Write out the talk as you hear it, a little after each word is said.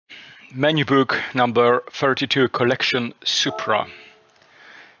Menu book number 32, collection Supra.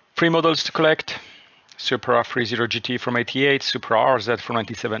 3 models to collect. Supra 30 GT from 88, Supra RZ from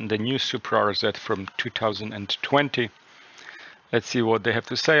 97, the new Supra RZ from 2020. Let's see what they have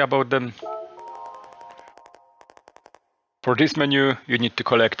to say about them. For this menu, you need to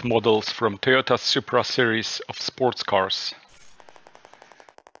collect models from Toyota's Supra series of sports cars.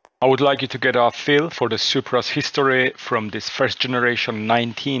 I would like you to get a feel for the Supra's history from this first generation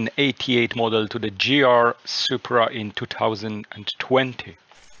 1988 model to the GR Supra in 2020.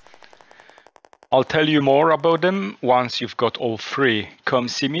 I'll tell you more about them once you've got all 3. Come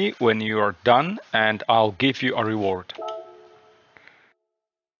see me when you are done and I'll give you a reward.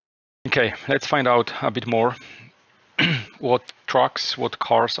 Okay, let's find out a bit more. What trucks, what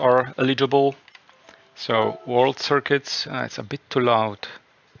cars are eligible. So, world circuits, it's a bit too loud.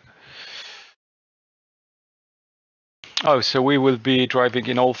 Oh, so we will be driving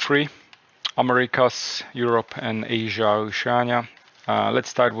in all 3, Americas, Europe and Asia, Oceania. Let's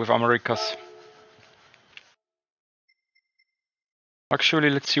start with Americas.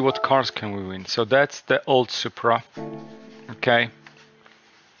 Actually, let's see what cars can we win. So that's the old Supra. Okay.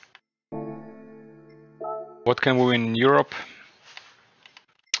 What can we win in Europe?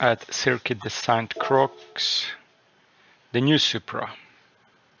 At Circuit de Sainte-Croix, the new Supra.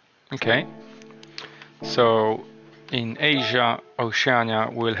 Okay. So in Asia, Oceania,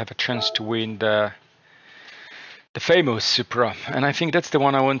 we'll have a chance to win the famous Supra. And I think that's the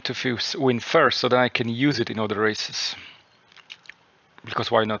one I want to win first, so that I can use it in other races.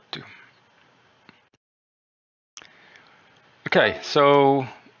 Because why not to? Okay, so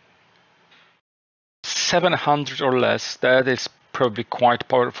 700 or less, that is probably quite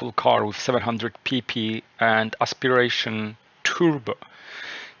powerful car with 700 pp and aspiration turbo.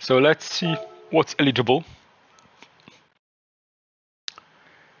 So let's see what's eligible.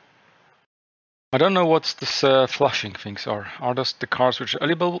 I don't know what this flashing things are. Are those the cars which are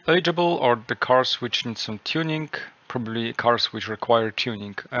eligible or the cars which need some tuning? Probably cars which require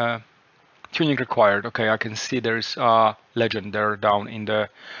tuning. Tuning required. Okay, I can see there's a legend there down in the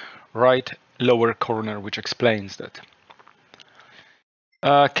right lower corner which explains that.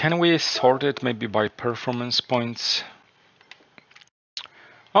 Can we sort it maybe by performance points?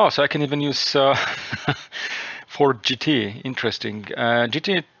 Oh, so I can even use for GT. Interesting.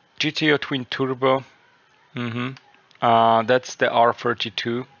 GTO twin turbo. That's the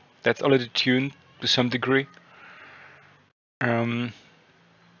R32. That's already tuned to some degree.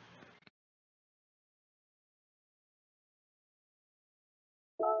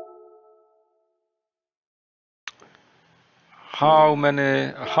 How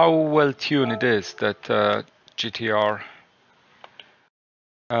well tuned it is, that GTR?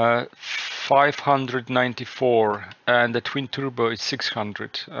 594, and the twin turbo is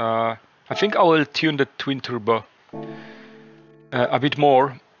 600. I think I will tune the twin turbo a bit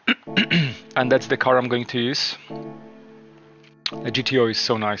more, and that's the car I'm going to use. The GTO is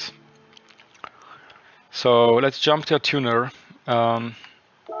so nice. So let's jump to a tuner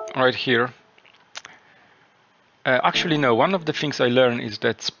right here. Actually, no, one of the things I learned is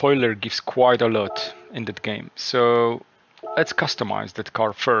that spoiler gives quite a lot in that game. So let's customize that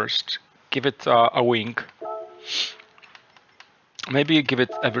car first. Give it a wing. Maybe give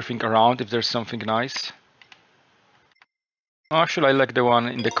it everything around if there's something nice. Actually, I like the one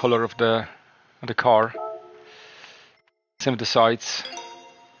in the color of the car. Same with the sides.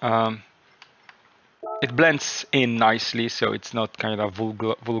 It blends in nicely, so it's not kind of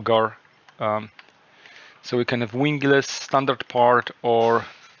vulgar. So we can have wingless standard part, or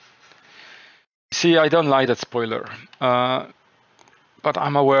see, I don't like that spoiler, but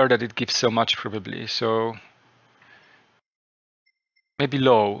I'm aware that it gives so much probably. So maybe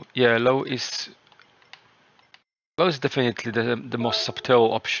low. Yeah, low is definitely the most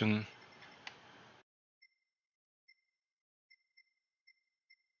subtle option.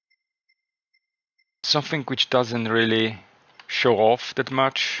 Something which doesn't really show off that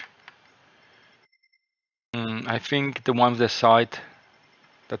much. I think the one with the side,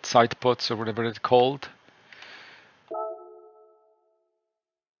 that side pods or whatever it's called.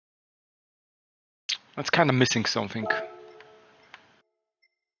 That's kind of missing something.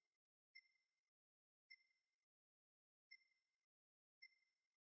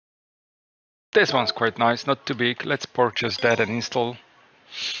 This one's quite nice, not too big. Let's purchase that and install.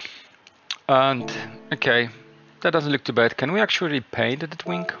 And okay, that doesn't look too bad. Can we actually paint that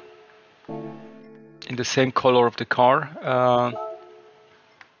wing in the same color of the car?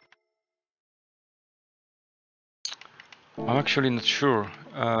 I'm actually not sure.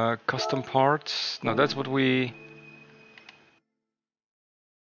 Custom parts. No, that's what we.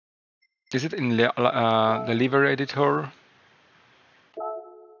 Is it in the lever editor?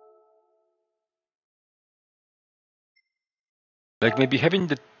 Like maybe having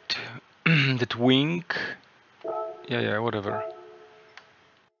that that wing. Yeah, whatever.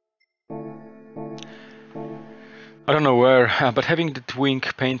 I don't know where, but having that wing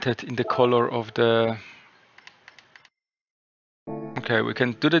painted in the color of the. Okay, we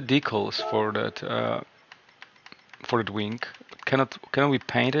can do the decals for that wing. Can we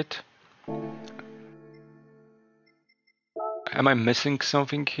paint it? Am I missing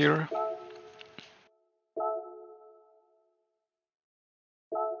something here?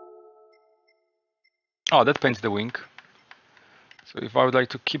 Oh, that paints the wing. So if I would like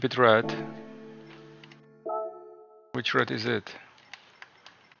to keep it red, which red is it?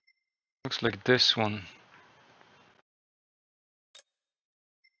 Looks like this one.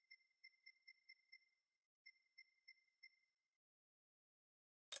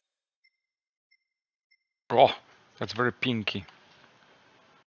 Oh, that's very pinky.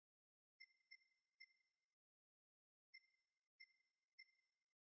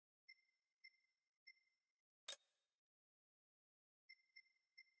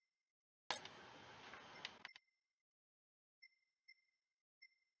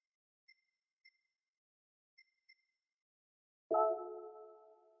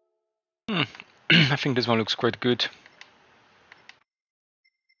 I think this one looks quite good.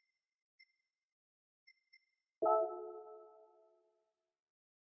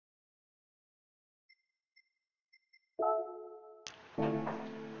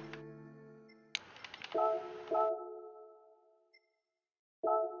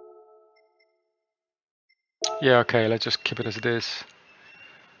 Yeah, okay, let's just keep it as it is.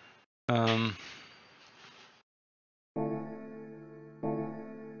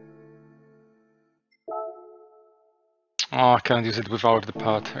 Oh, I can't use it without the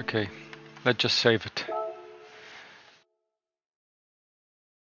pad. Okay, let's just save it.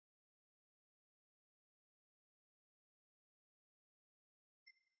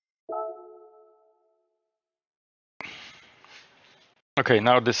 Okay,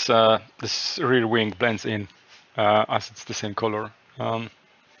 now this rear wing blends in as it's the same color.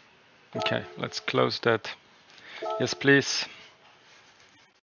 Okay, let's close that. Yes, please.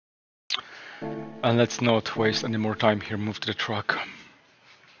 And let's not waste any more time here. Move to the truck.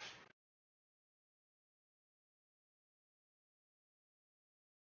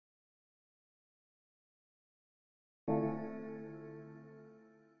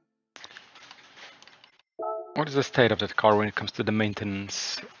 What is the state of that car when it comes to the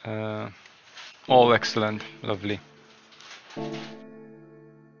maintenance? All excellent, lovely.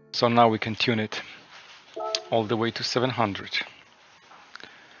 So now we can tune it all the way to 700.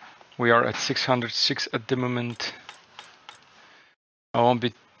 We are at 606 at the moment. I won't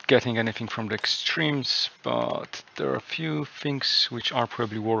be getting anything from the extremes, but there are a few things which are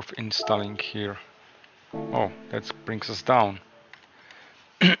probably worth installing here. Oh, that brings us down.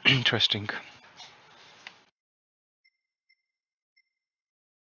 Interesting.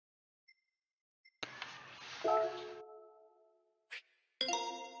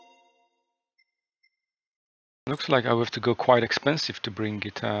 Looks like I have to go quite expensive to bring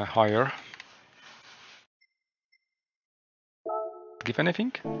it higher. Give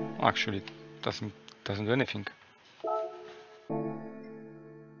anything? Actually, it doesn't do anything.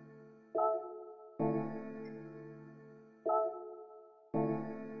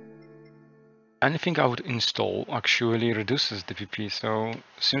 Anything I would install actually reduces the PP, so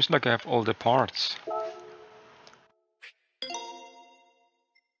seems like I have all the parts.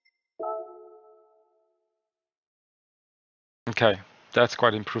 Okay, that's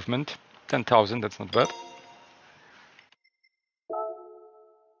quite improvement. 10,000, that's not bad.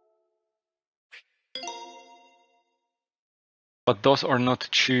 But those are not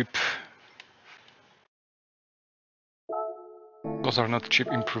cheap. Those are not cheap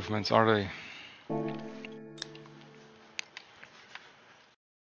improvements, are they?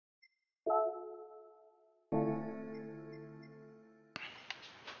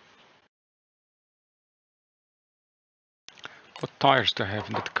 What tires do I have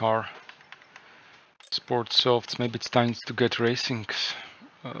in that car? Sport softs, maybe it's time to get racing.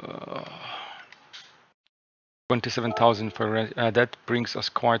 27,000 for that brings us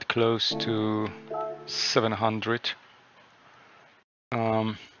quite close to 700.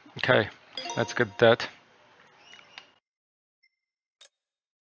 Okay, let's get that.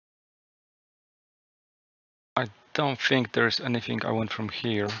 I don't think there's anything I want from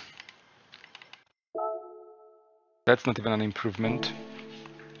here. That's not even an improvement.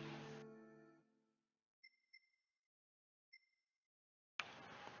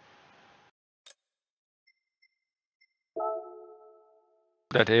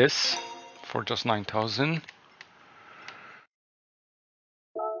 That is for just 9,000.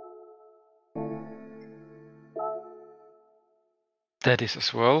 That is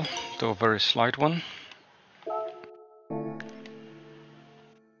as well, though a very slight one.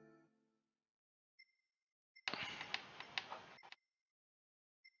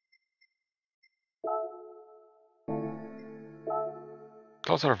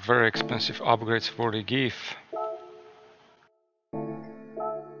 Those are very expensive upgrades for the give.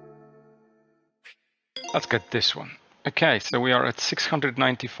 Let's get this one. Okay, so we are at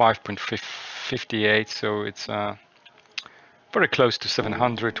 695.58, so it's very close to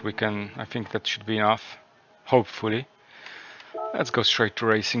 700. I think that should be enough, hopefully. Let's go straight to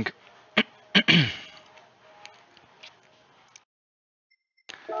racing.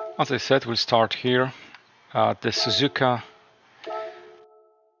 As I said, we'll start here at the Suzuka.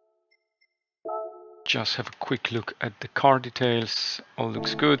 Just have a quick look at the car details. All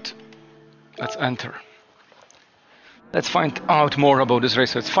looks good. Let's enter. Let's find out more about this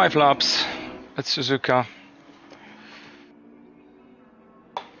race. So it's 5 laps at Suzuka.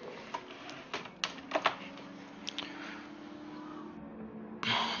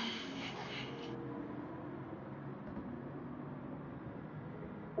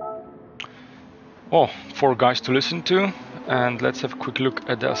 Oh, 4 guys to listen to. And let's have a quick look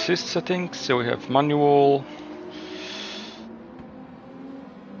at the assist settings. So we have manual,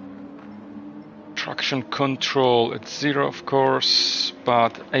 traction control at 0 of course,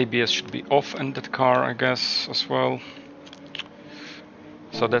 but ABS should be off in that car I guess as well.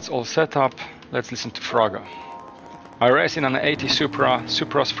 So that's all set up. Let's listen to Fraga. I raced in an 80 Supra.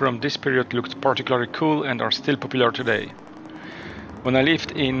 Supras from this period looked particularly cool and are still popular today. When I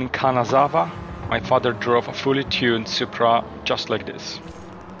lived in Kanazawa, my father drove a fully tuned Supra just like this.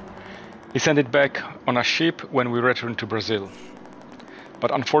 He sent it back on a ship when we returned to Brazil.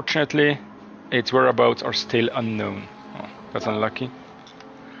 But unfortunately, its whereabouts are still unknown. Oh, that's unlucky.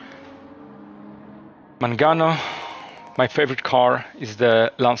 Mangano. My favorite car is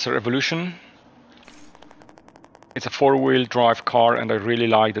the Lancer Evolution. It's a 4-wheel drive car and I really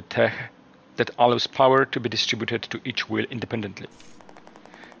like the tech that allows power to be distributed to each wheel independently.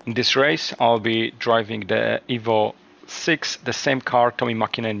 In this race, I'll be driving the Evo 6, the same car Tommi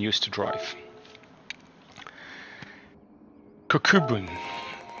Mäkinen used to drive. Kokubun.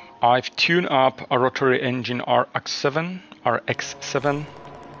 I've tuned up a rotary engine RX-7.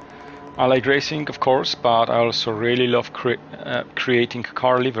 I like racing, of course, but I also really love creating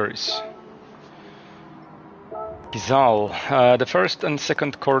car liveries. Gizal. The first and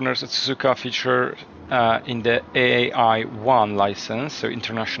second corners at Suzuka feature in the AAI-1 license, so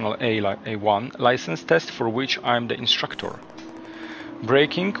International A1 license test, for which I'm the instructor.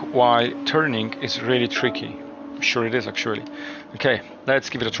 Braking while turning is really tricky. I'm sure it is actually. Okay, let's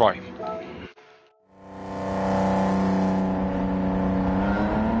give it a try.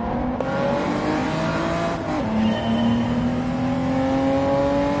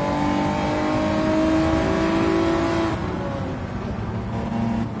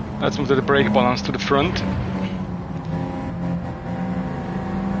 Let's move the brake balance to the front.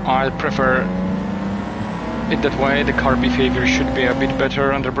 I prefer it that way. The car behavior should be a bit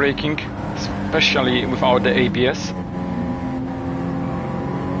better under braking, especially without the ABS.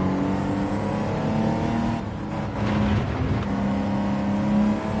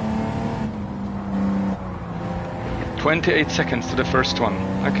 "28 seconds to the first one."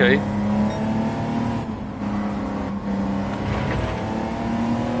 Okay.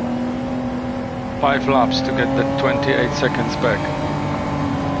 Five laps to get the 28 seconds back.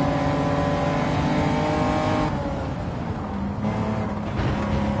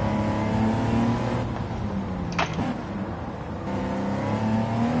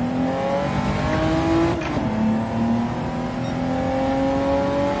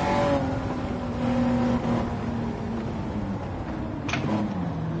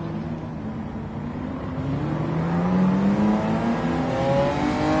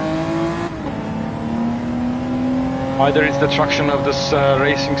 Either it's the traction of this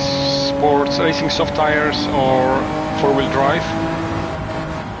racing soft tires or 4-wheel drive.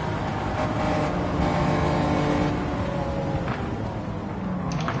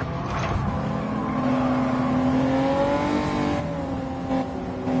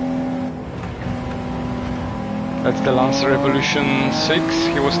 That's the Lancer Evolution 6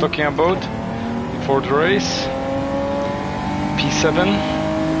 he was talking about before the race. P7.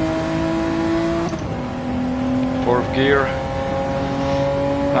 4th gear.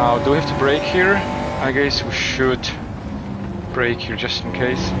 Now, do we have to brake here? I guess we should brake here just in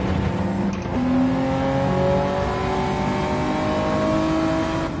case.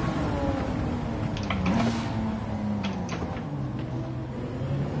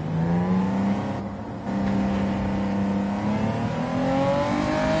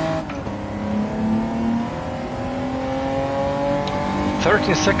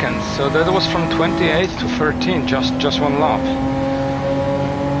 13 seconds, so that was from 28 to 13, just one lap.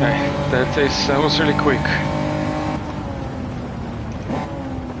 Okay, that was really quick.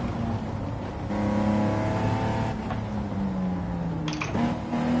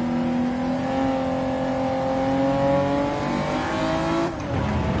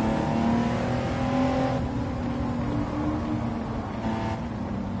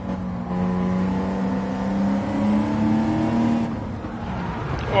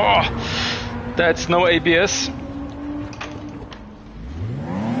 That's no ABS.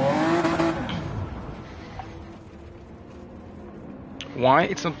 Why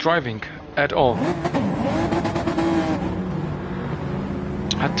it's not driving at all?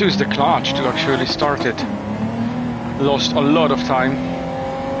 I had to use the clutch to actually start it. Lost a lot of time.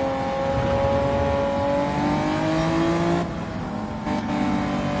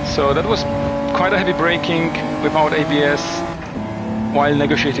 So that was quite a heavy braking without ABS while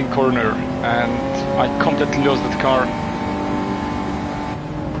negotiating corner, and I completely lost that car.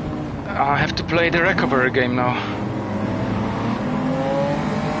 I have to play the recovery game now.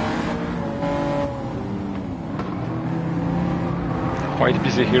 Quite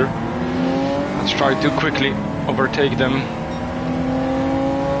busy here. Let's try to quickly overtake them.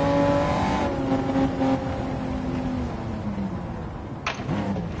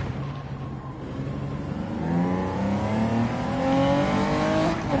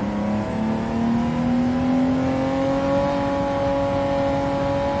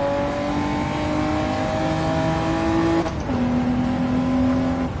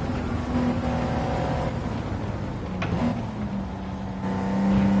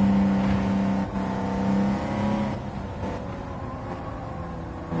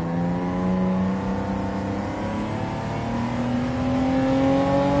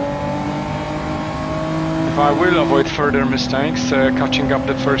 I will avoid further mistakes. Catching up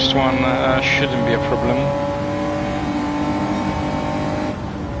the first one shouldn't be a problem.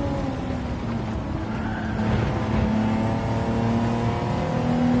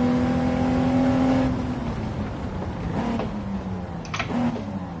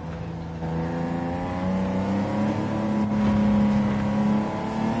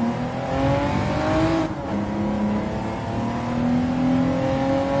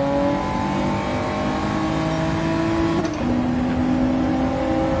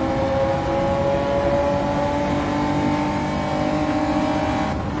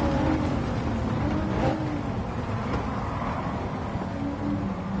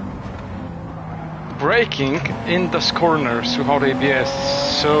 Braking in those corners without ABS,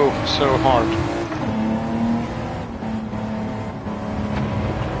 so hard.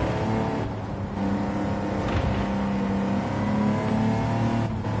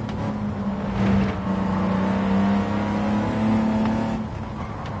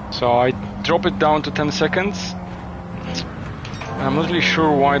 So I drop it down to 10 seconds. I'm not really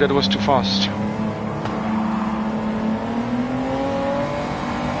sure why that was too fast.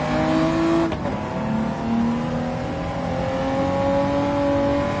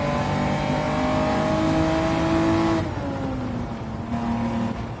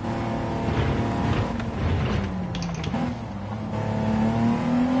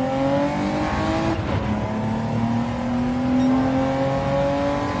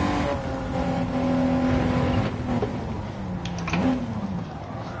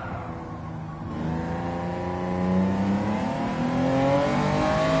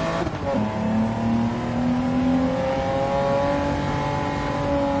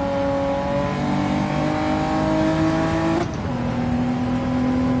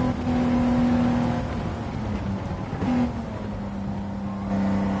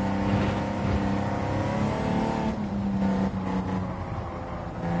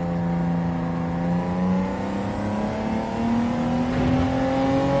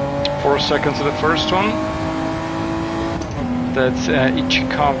 Seconds to the first one. That's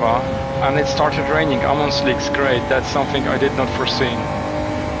Ichikawa, and it started raining. I'm on slicks, great. That's something I did not foresee.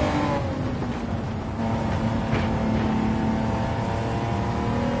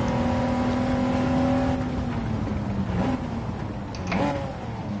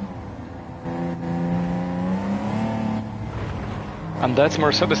 And that's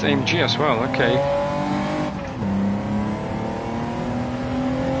Mercedes AMG as well, okay.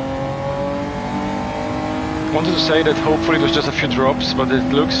 Wanted to say that hopefully it was just a few drops, but it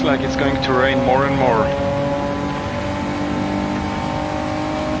looks like it's going to rain more and more.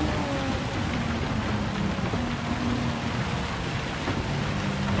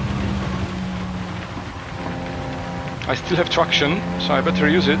 I still have traction, so I better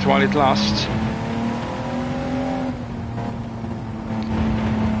use it while it lasts.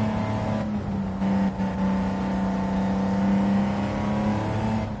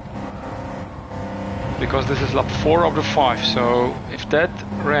 because this is lap 4 of the 5, so if that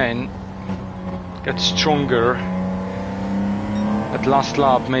rain gets stronger, that last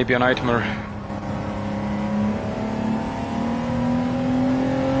lap may be a nightmare.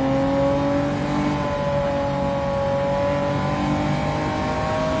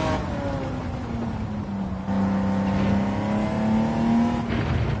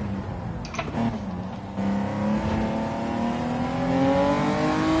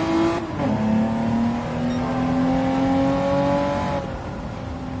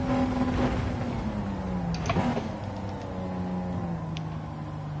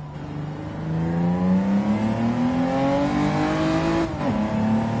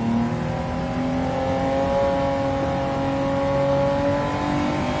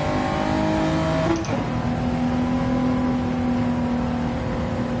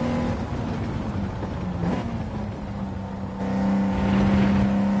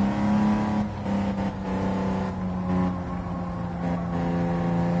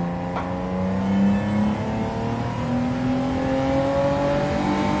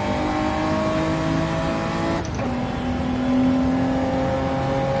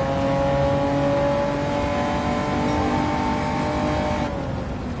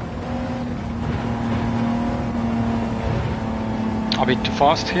 A bit too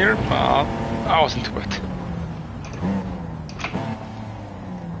fast here, but I wasn't too bad.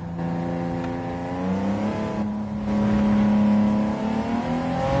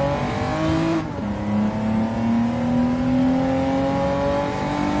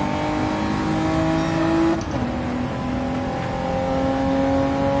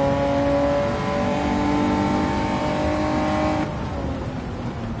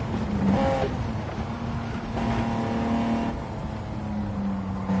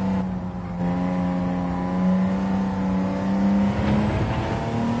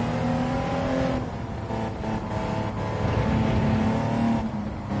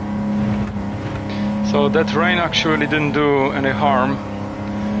 So that rain actually didn't do any harm,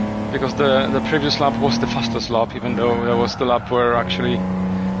 because the previous lap was the fastest lap, even though that was the lap where actually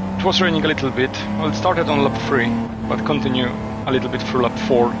it was raining a little bit. Well, it started on lap 3, but continued a little bit through lap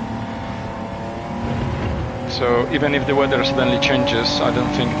 4. So even if the weather suddenly changes, I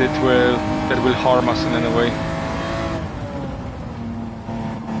don't think that will harm us in any way.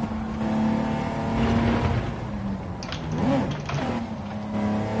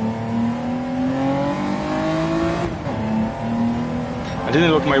 I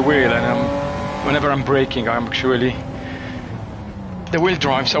didn't lock my wheel, and whenever I'm braking, I'm actually, the wheel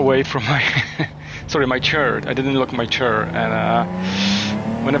drives away from my sorry, my chair. I didn't lock my chair, and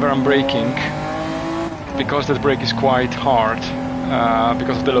whenever I'm braking, because that brake is quite hard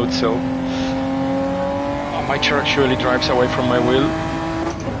because of the load cell, my chair actually drives away from my wheel,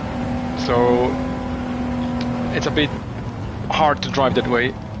 so it's a bit hard to drive that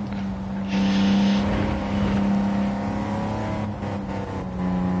way.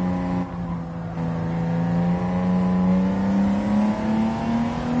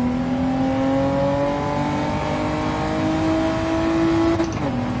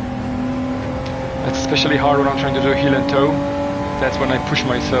 Especially hard when I'm trying to do heel and toe. That's when I push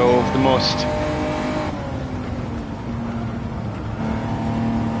myself the most.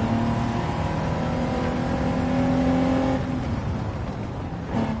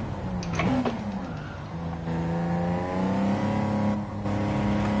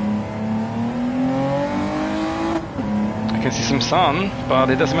 I can see some sun, but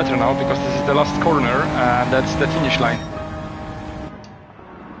it doesn't matter now because this is the last corner and that's the finish line.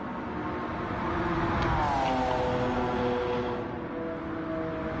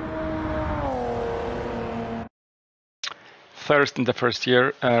 First in the first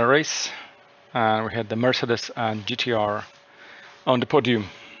year race, and we had the Mercedes and GTR on the podium.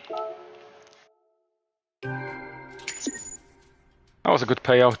 That was a good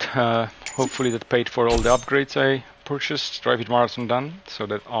payout. Hopefully that paid for all the upgrades I purchased. Drive It Marathon done, so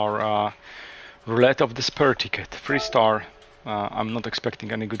that our Roulette of Despair ticket, 3-star. I'm not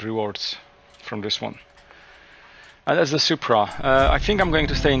expecting any good rewards from this one. And as the Supra, I think I'm going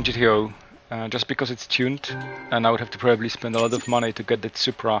to stay in GTO. Just because it's tuned, and I would have to probably spend a lot of money to get that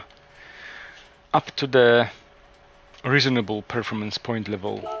Supra up to the reasonable performance point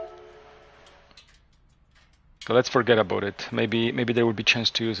level. So let's forget about it. Maybe there will be chance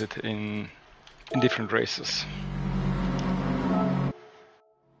to use it in different races.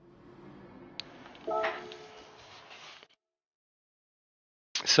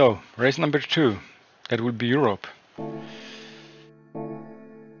 So race number 2, that will be Europe.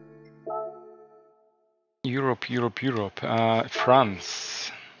 Europe,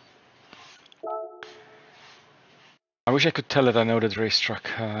 France. I wish I could tell that I know that racetrack.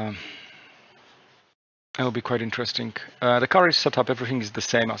 It will be quite interesting. The car is set up, everything is the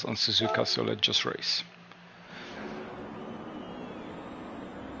same as on Suzuka, so let's just race.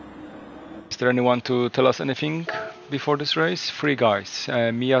 Is there anyone to tell us anything before this race? 3 guys.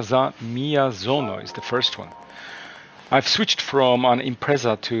 Miyazono is the first one. I've switched from an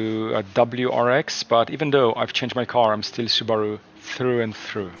Impreza to a WRX, but even though I've changed my car, I'm still Subaru through and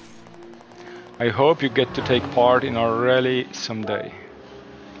through. I hope you get to take part in our rally someday.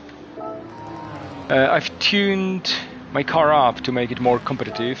 I've tuned my car up to make it more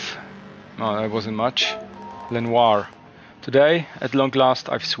competitive. No, that wasn't much. Lenoir. Today, at long last,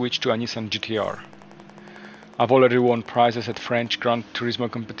 I've switched to a Nissan GTR. I've already won prizes at French Gran Turismo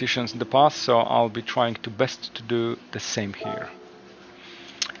competitions in the past, so I'll be trying to best to do the same here.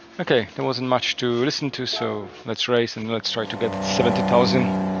 Okay, there wasn't much to listen to, so let's race and let's try to get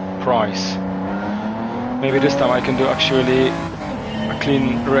 70,000 prize. Maybe this time I can do actually a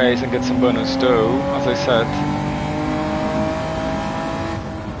clean race and get some bonus, though, as I said.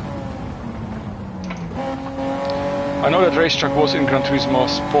 I know that racetrack was in Gran Turismo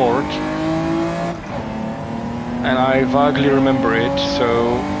Sport, and I vaguely remember it,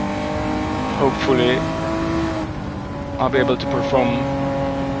 so hopefully I'll be able to perform.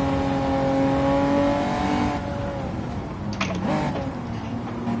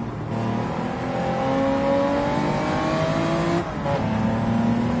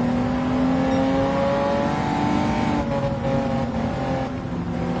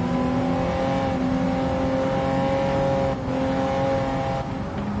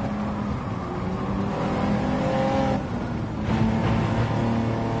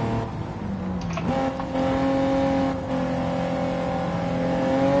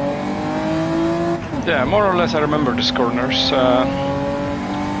 Yeah, more or less I remember these corners, so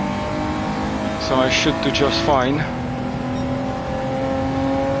I should do just fine.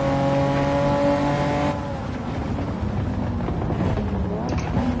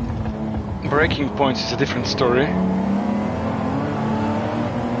 Braking points is a different story.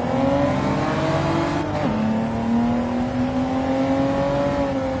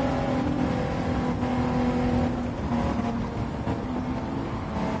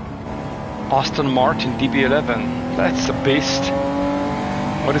 Aston Martin DB11, that's a beast.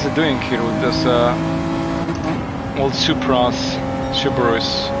 What is it doing here with this old Supras,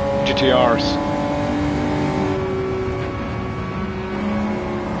 Subarus, GTRs?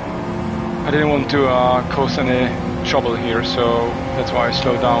 I didn't want to cause any trouble here, so that's why I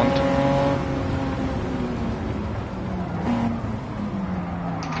slowed down.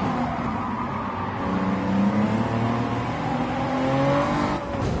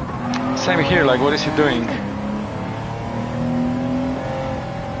 Same here, like what is he doing?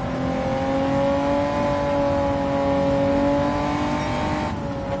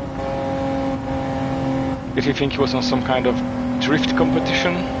 Did he think he was on some kind of drift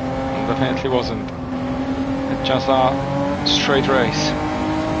competition? Definitely wasn't. It's just a straight race.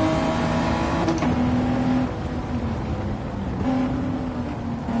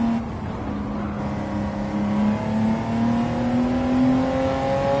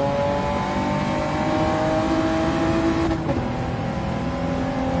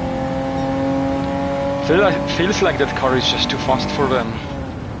 Feels like that car is just too fast for them.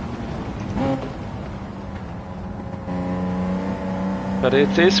 But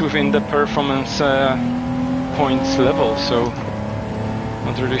it is within the performance points level, so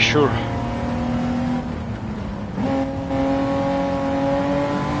not really sure.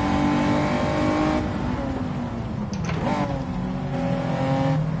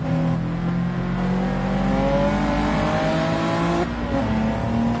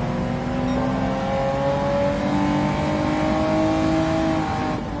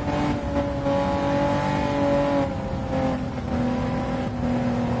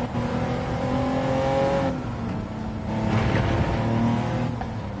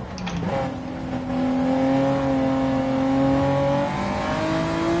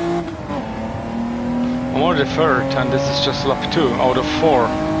 The third, and this is just lap 2 out of 4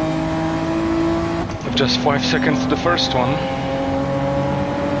 with just 5 seconds to the first one.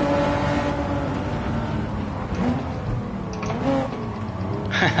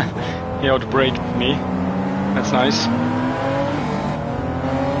 He outbraked me. That's nice.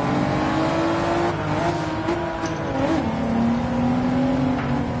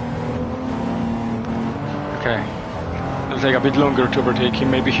 Okay, it'll take a bit longer to overtake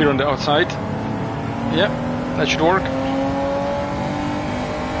him, maybe here on the outside. Yeah, that should work.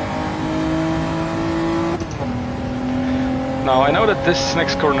 Now I know that this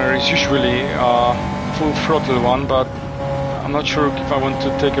next corner is usually full throttle one, but I'm not sure if I want to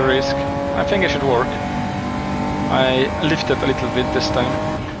take a risk. I think it should work. I lifted a little bit this time.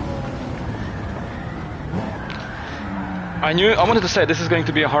 I wanted to say this is going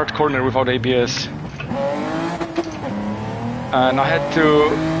to be a hard corner without ABS. And I had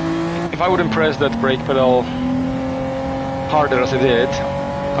to, if I wouldn't press that brake pedal harder as I did,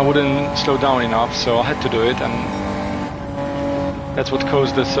 I wouldn't slow down enough, so I had to do it, and that's what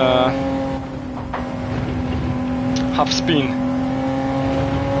caused this half spin.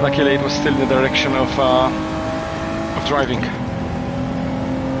 Luckily it was still in the direction of driving.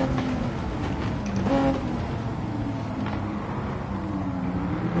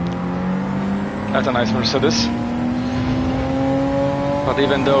 That's a nice Mercedes. But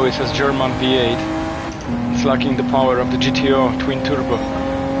even though it has German V8, it's lacking the power of the GTO twin turbo.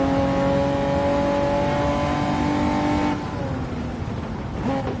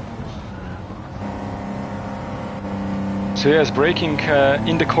 So yes, braking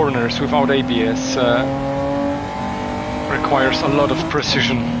in the corners without ABS requires a lot of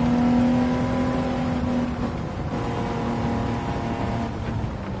precision.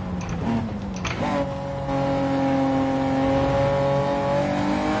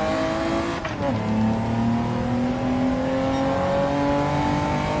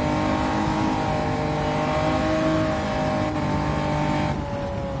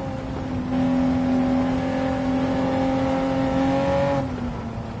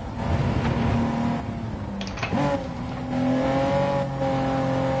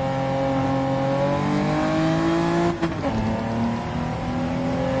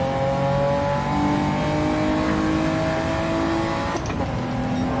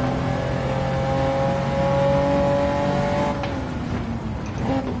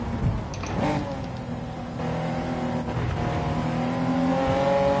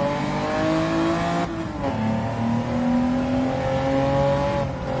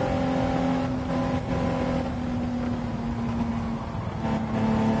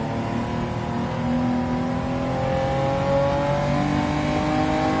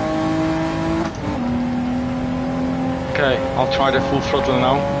 Okay, I'll try the full throttle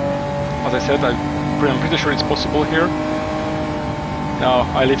now. As I said, I'm pretty sure it's possible here. No,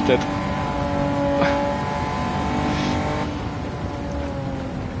 I lifted.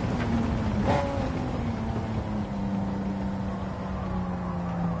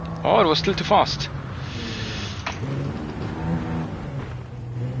 Oh, it was still too fast.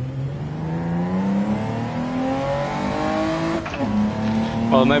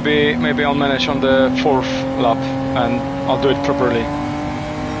 Well, maybe I'll manage on the 4th lap and I'll do it properly.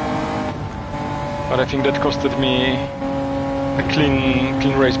 But I think that costed me a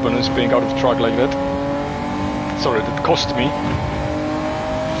clean race bonus being out of track like that. Sorry, that cost me.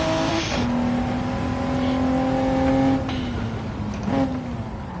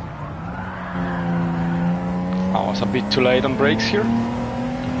 I was a bit too late on brakes here.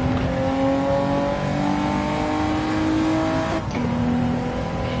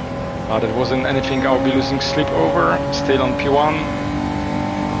 But it wasn't anything I'll be losing sleep over. Still on P1.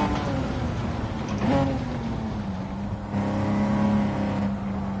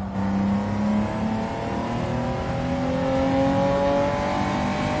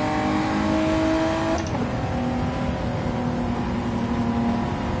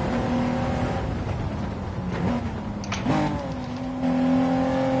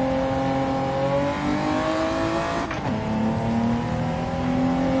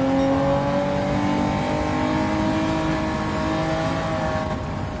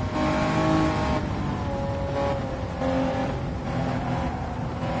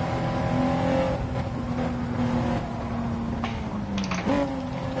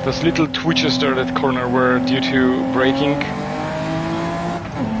 Those little twitches there at corner were due to braking.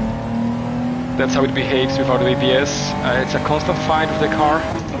 That's how it behaves without ABS. It's a constant fight with the car.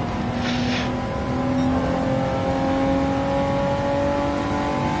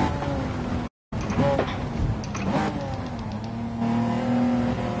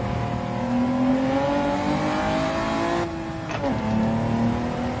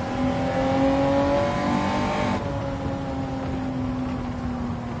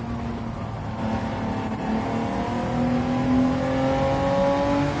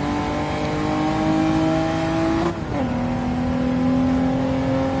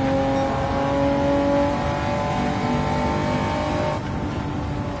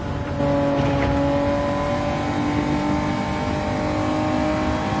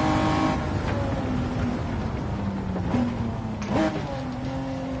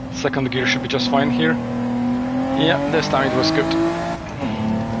 Second gear should be just fine here. Yeah, this time it was good.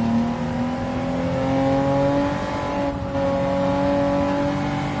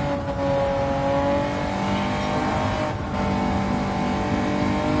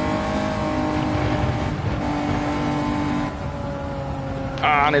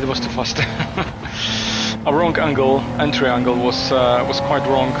 and it was too fast. A wrong angle, entry angle was quite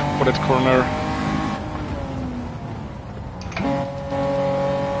wrong for that corner.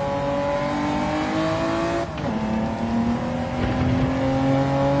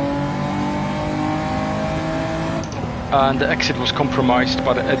 And the exit was compromised,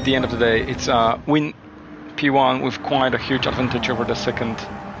 but at the end of the day, it's a win P1 with quite a huge advantage over the second.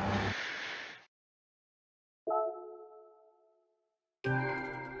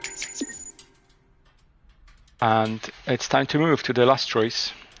 And it's time to move to the last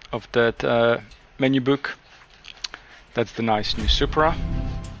race of that menu book. That's the nice new Supra.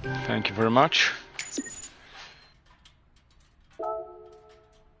 Thank you very much.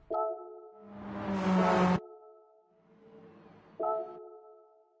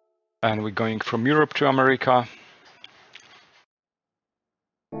 And we're going from Europe to America.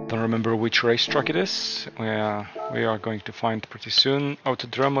 Don't remember which racetrack it is. We are going to find pretty soon.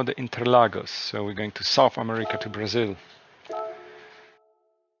 Autodromo de Interlagos. So we're going to South America, to Brazil.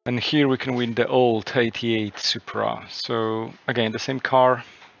 And here we can win the old 88 Supra. So again, the same car,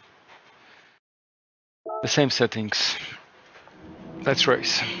 the same settings. Let's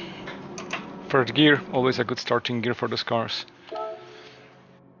race. Third gear, always a good starting gear for those cars.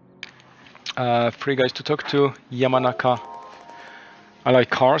 3 guys to talk to. Yamanaka. I like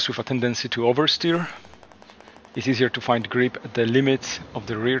cars with a tendency to oversteer. It's easier to find grip at the limits of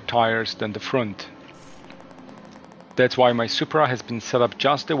the rear tires than the front. That's why my Supra has been set up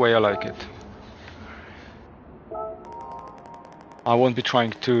just the way I like it. I won't be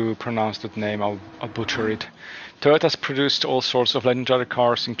trying to pronounce that name, I'll butcher it. Toyota's produced all sorts of legendary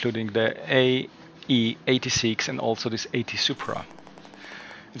cars, including the AE86 and also this 80 Supra.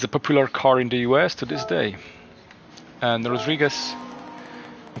 It's a popular car in the US to this day. And Rodriguez,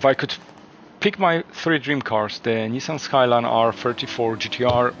 if I could pick my 3 dream cars, the Nissan Skyline R34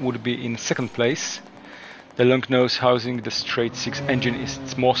 GTR would be in second place. The long nose housing the straight 6 engine is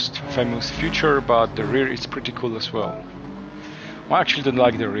its most famous feature, but the rear is pretty cool as well. I actually don't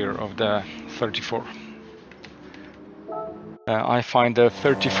like the rear of the 34. I find the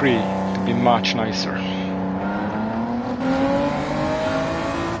 33 to be much nicer.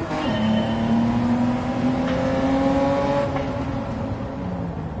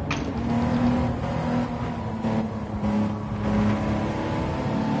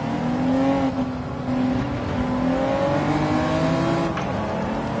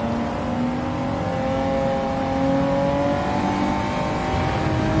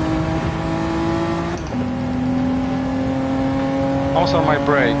 Those are my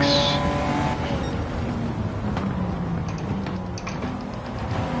brakes.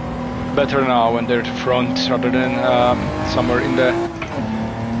 Better now when they're to front rather than somewhere in the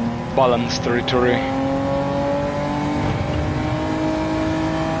balance territory.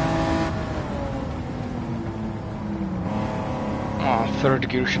 Third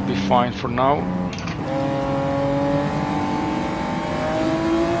gear should be fine for now.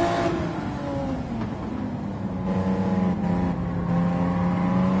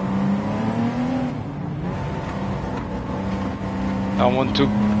 I want to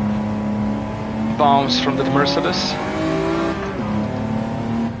bounce from that Mercedes.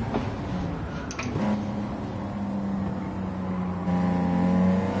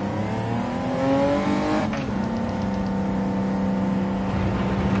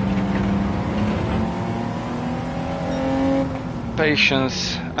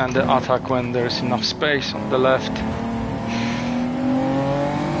 Patience and the attack when there's enough space on the left.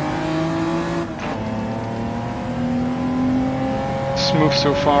 Smooth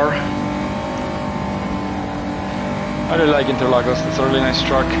so far. I really like Interlagos, it's a really nice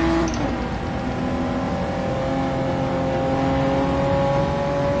track.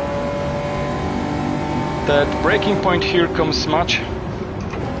 That braking point here comes much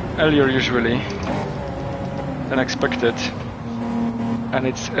earlier usually than expected, and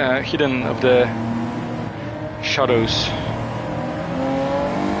it's hidden of the shadows.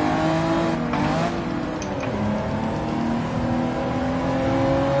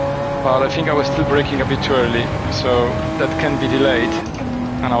 But I think I was still braking a bit too early, so that can be delayed,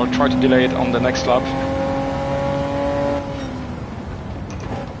 and I will try to delay it on the next lap.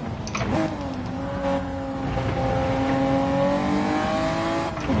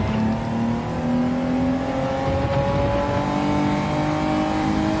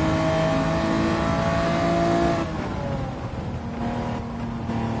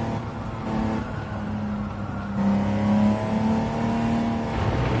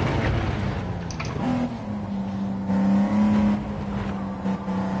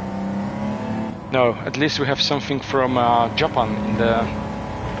 No, at least we have something from Japan in the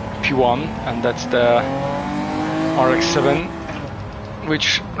GP1, and that's the RX-7,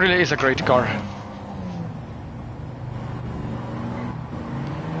 which really is a great car.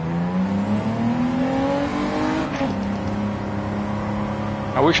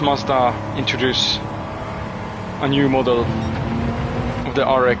 I wish Mazda introduce a new model of the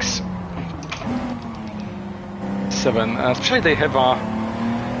RX-7, especially they have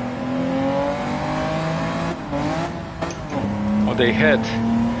they had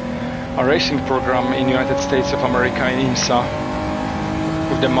a racing program in United States of America in IMSA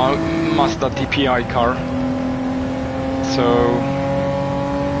with the Mazda DPI car. So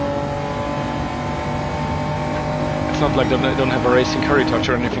it's not like they don't have a racing heritage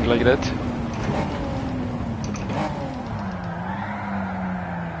or anything like that.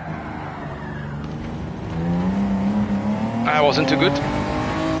 I wasn't too good,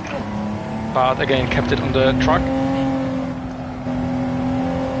 but again kept it on the track.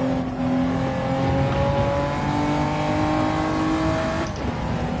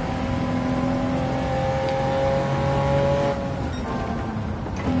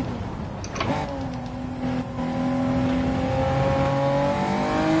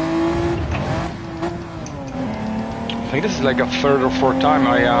 I think this is like a third or fourth time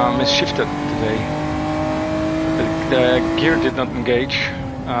I misshifted today. The gear did not engage.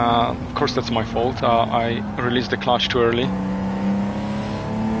 Of course that's my fault. I released the clutch too early.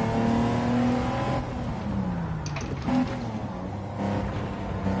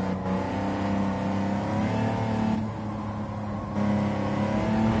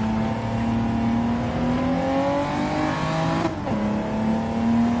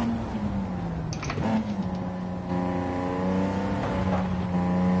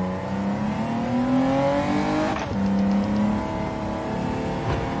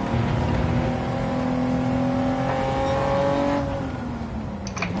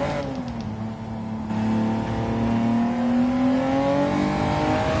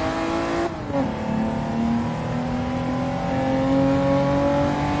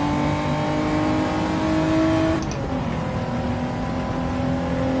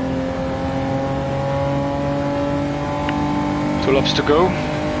 Two laps to go.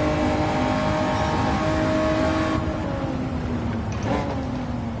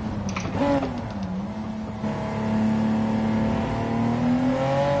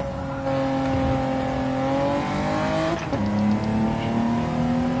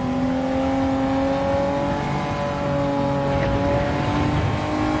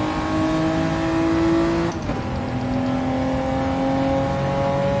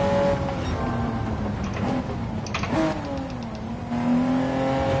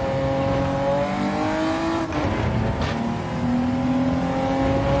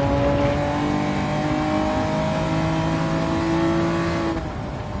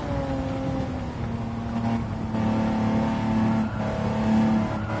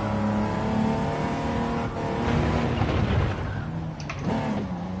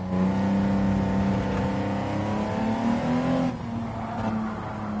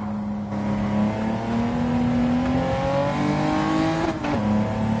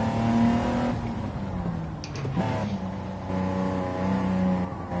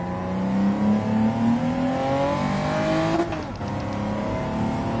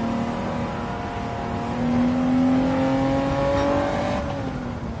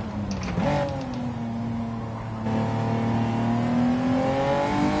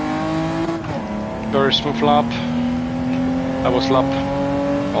 Very smooth lap. That was lap,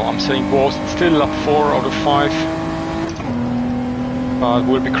 well I'm saying was, it's still lap 4 out of 5. But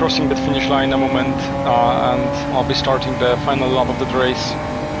we'll be crossing that finish line in a moment, and I'll be starting the final lap of the race.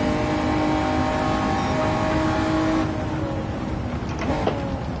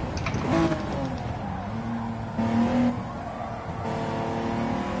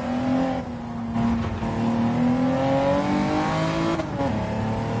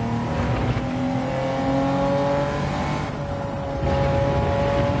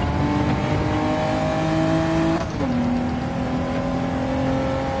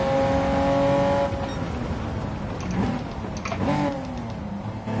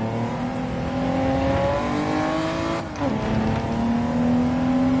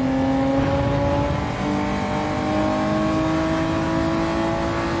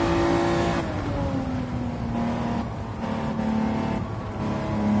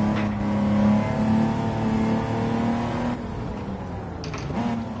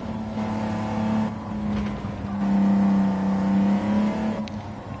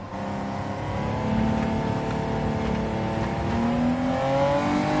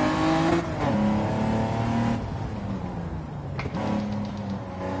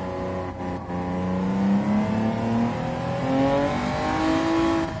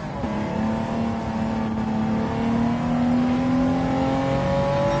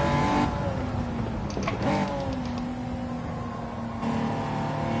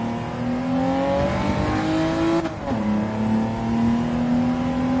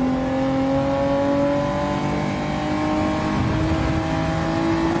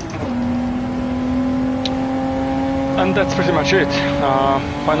 And that's pretty much it.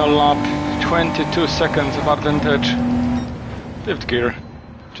 Final lap, 22 seconds of advantage. 5th gear,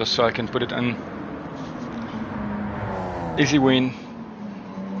 just so I can put it in. Easy win.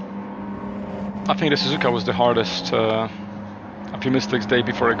 I think the Suzuka was the hardest. A few mistakes day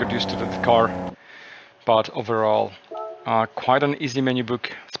before I got used to the car. But overall, quite an easy menu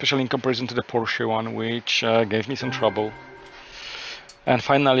book, especially in comparison to the Porsche one, which gave me some trouble. And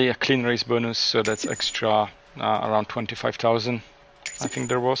finally, a clean race bonus, so that's extra around 25,000. I think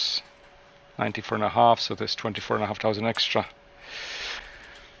there was 94.5, so there's 24,500 extra.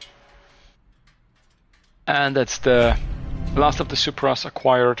 And that's the last of the Supras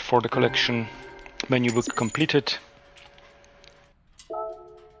acquired for the collection. Menu book completed.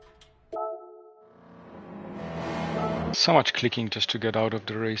 So much clicking just to get out of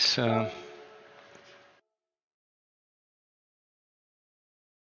the race.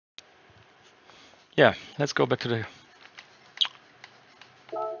 Yeah, let's go back to the...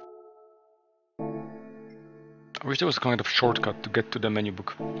 I wish there was a kind of shortcut to get to the menu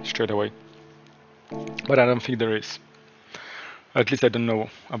book straight away. But I don't think there is. At least I don't know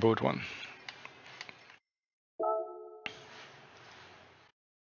about one.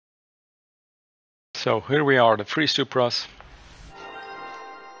 So here we are, the 3 Supras.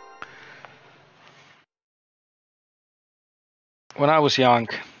 When I was young,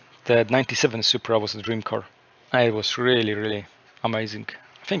 the 97 Supra was a dream car. It was really, really amazing.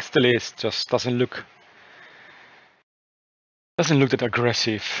 I think still is, just doesn't look that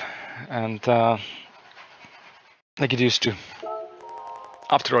aggressive and like it used to.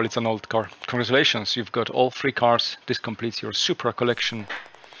 After all, it's an old car. Congratulations, you've got all 3 cars. This completes your Supra collection.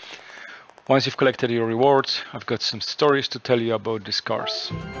 Once you've collected your rewards, I've got some stories to tell you about these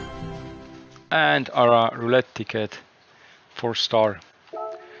cars. And our roulette ticket, 4-star.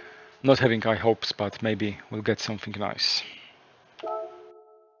 Not having high hopes, but maybe we'll get something nice.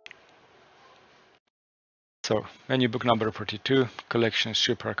 So, menu book number 42, collection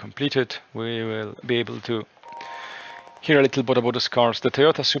Supra completed. We will be able to hear a little bit about the cars. The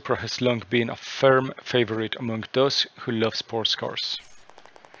Toyota Supra has long been a firm favorite among those who love sports cars.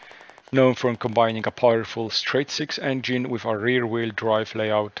 Known for combining a powerful straight-six engine with a rear-wheel drive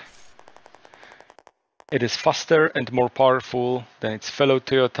layout. It is faster and more powerful than its fellow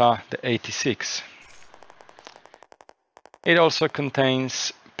Toyota, the 86. It also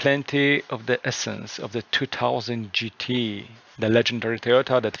contains plenty of the essence of the 2000 GT, the legendary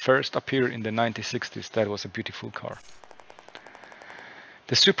Toyota that first appeared in the 1960s. That was a beautiful car.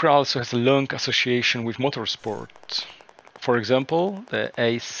 The Supra also has a long association with motorsport. For example, the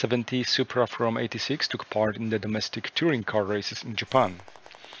A70 Supra from 86 took part in the domestic touring car races in Japan,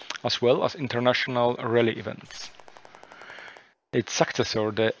 as well as international rally events. Its successor,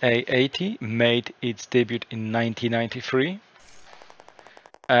 the A80, made its debut in 1993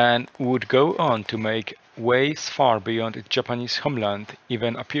 and would go on to make waves far beyond its Japanese homeland,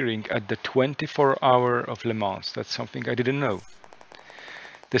 even appearing at the 24-hour of Le Mans. That's something I didn't know.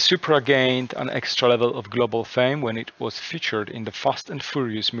 The Supra gained an extra level of global fame when it was featured in the Fast and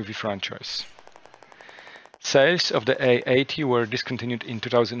Furious movie franchise. Sales of the A80 were discontinued in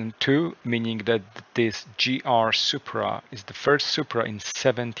 2002, meaning that this GR Supra is the first Supra in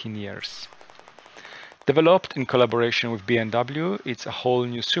 17 years. Developed in collaboration with BMW, it's a whole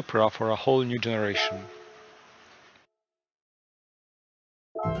new Supra for a whole new generation.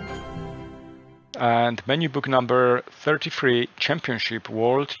 And menu book number 33, Championship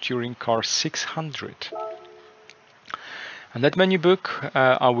World Touring Car 600. And that menu book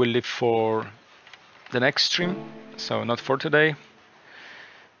I will leave for the next stream, so not for today.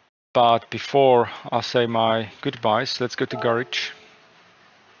 But before I say my goodbyes, let's go to garage.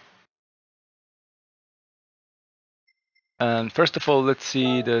 And first of all, let's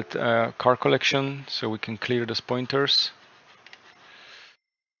see that car collection, so we can clear those pointers.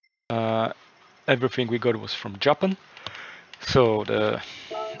 Everything we got was from Japan. So the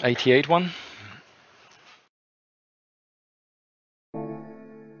 88 one,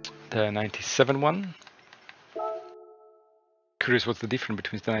 the 97 one. Curious what's the difference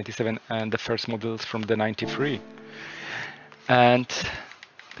between the 97 and the first models from the 93. And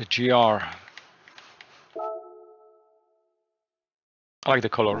the GR. I like the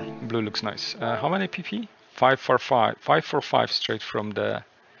color, blue looks nice. How many PP? 545. 545 straight from the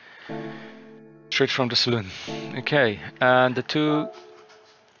saloon. Okay, and the 2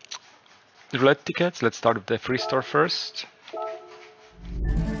 roulette tickets. Let's start with the 3-star first.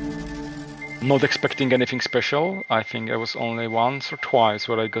 Not expecting anything special. I think I was only once or twice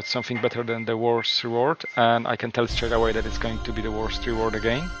where I got something better than the worst reward, and I can tell straight away that it's going to be the worst reward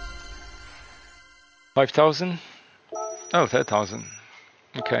again. 5,000. Oh, 30,000.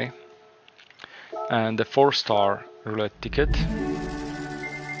 Okay. And the 4-star roulette ticket.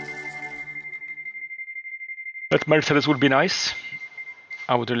 That Mercedes would be nice.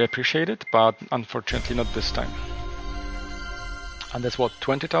 I would really appreciate it, but unfortunately not this time. And that's what,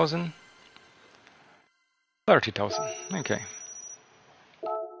 20,000? 30,000. Okay.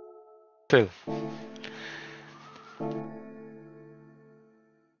 Still.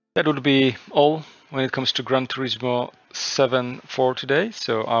 That would be all when it comes to Gran Turismo 7 for today.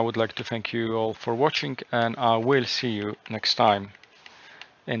 So I would like to thank you all for watching, and I will see you next time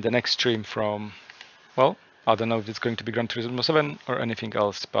in the next stream from, well, I don't know if it's going to be Gran Turismo 7 or anything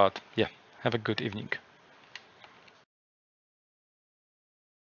else, but yeah, have a good evening.